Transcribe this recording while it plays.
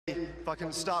I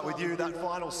can start with you, that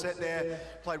final set there,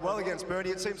 played well against Bernie.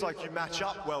 It seems like you match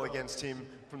up well against him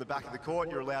from the back of the court.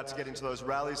 You're allowed to get into those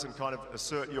rallies and kind of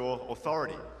assert your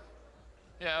authority.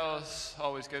 Yeah, it was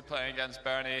always good playing against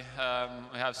Bernie.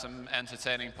 We have some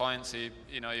entertaining points. He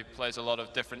plays a lot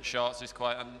of different shots. He's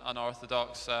quite an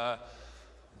unorthodox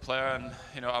player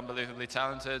and unbelievably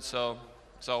talented. So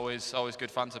it's always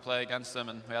good fun to play against him,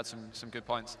 and we had some good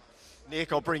points.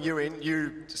 Nick, I'll bring you in.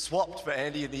 You swapped for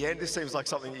Andy in the end. This seems like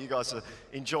something that you guys are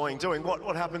enjoying doing.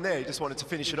 What happened there? You just wanted to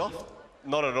finish it off?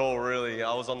 Not at all, really.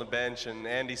 I was on the bench and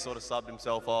Andy sort of subbed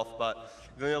himself off, but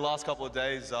in the last couple of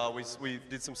days we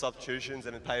did some substitutions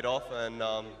and it paid off, and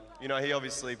he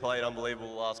obviously played unbelievable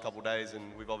the last couple of days,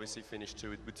 and we've obviously finished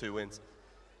with 2 wins.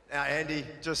 Now, Andy,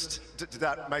 did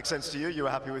that make sense to you? You were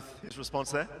happy with his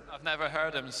response there? I've never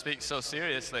heard him speak so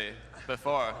seriously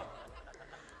before.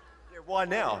 Yeah, why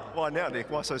now? Why now, Nick?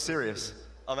 Why so serious?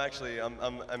 I'm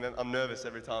nervous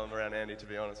every time I'm around Andy, to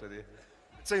be honest with you.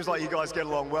 It seems like you guys get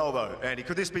along well, though, Andy.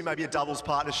 Could this be maybe a doubles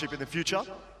partnership in the future?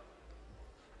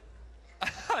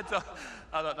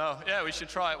 I don't know. Yeah, we should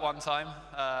try it one time.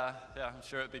 Yeah, I'm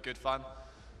sure it'd be good fun.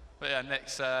 But yeah,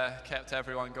 Nick's kept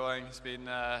everyone going. It's been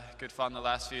good fun the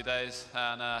last few days,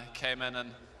 and came in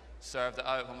and served it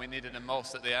out when we needed him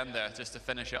most at the end there, just to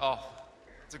finish it off.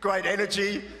 It's a great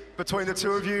energy between the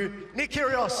two of you. Nick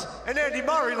Kyrgios and Andy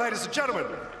Murray, ladies and gentlemen.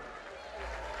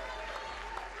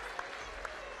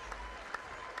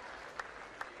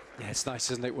 Yeah, it's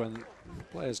nice, isn't it, when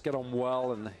players get on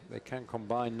well and they can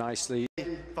combine nicely.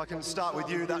 If I can start with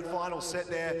you, that final set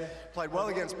there, played well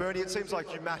against Bernie. It seems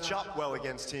like you match up well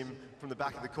against him from the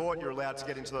back of the court. You're allowed to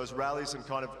get into those rallies and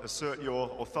kind of assert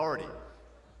your authority.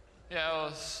 Yeah,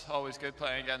 it was always good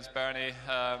playing against Bernie.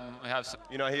 We have some.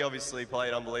 He obviously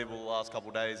played unbelievable the last couple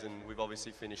of days, and we've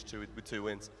obviously finished with 2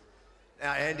 wins.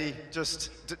 Now, Andy,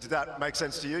 did that make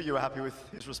sense to you? You were happy with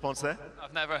his response there?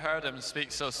 I've never heard him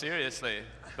speak so seriously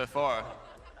before.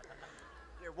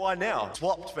 Yeah, why now?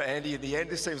 Swapped for Andy in the end.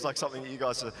 This seems like something that you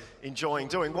guys are enjoying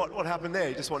doing. What happened there?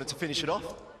 You just wanted to finish it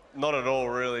off? Not at all,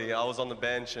 really. I was on the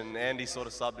bench and Andy sort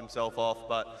of subbed himself off,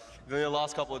 but in the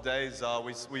last couple of days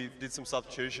we did some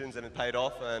substitutions and it paid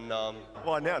off. And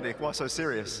why now, Nick? Why so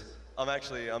serious? I'm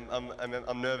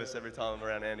nervous every time I'm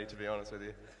around Andy, to be honest with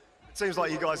you. It seems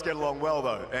like you guys get along well,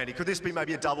 though, Andy. Could this be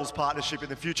maybe a doubles partnership in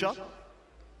the future?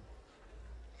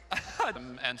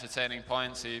 Some entertaining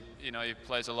points. He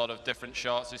plays a lot of different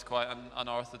shots. He's quite an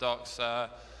unorthodox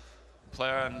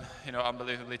player and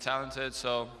unbelievably talented.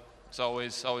 So it's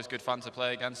always good fun to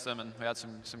play against him, and we had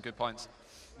some good points.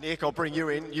 Nick, I'll bring you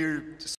in. You